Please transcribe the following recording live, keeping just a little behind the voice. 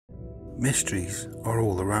Mysteries are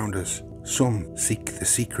all around us. Some seek the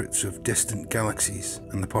secrets of distant galaxies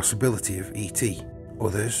and the possibility of ET.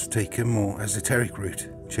 Others take a more esoteric route,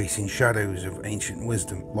 chasing shadows of ancient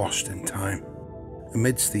wisdom lost in time.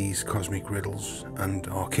 Amidst these cosmic riddles and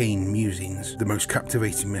arcane musings, the most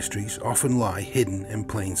captivating mysteries often lie hidden in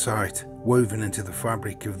plain sight, woven into the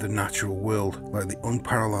fabric of the natural world like the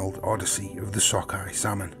unparalleled odyssey of the Sockeye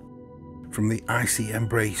Salmon. From the icy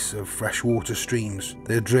embrace of freshwater streams,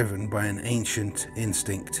 they are driven by an ancient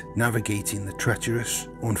instinct, navigating the treacherous,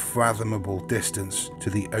 unfathomable distance to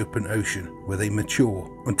the open ocean, where they mature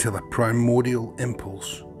until a primordial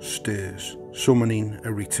impulse stirs, summoning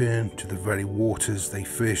a return to the very waters they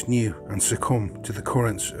first knew and succumb to the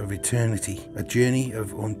currents of eternity, a journey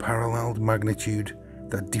of unparalleled magnitude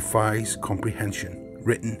that defies comprehension,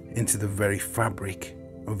 written into the very fabric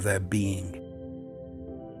of their being.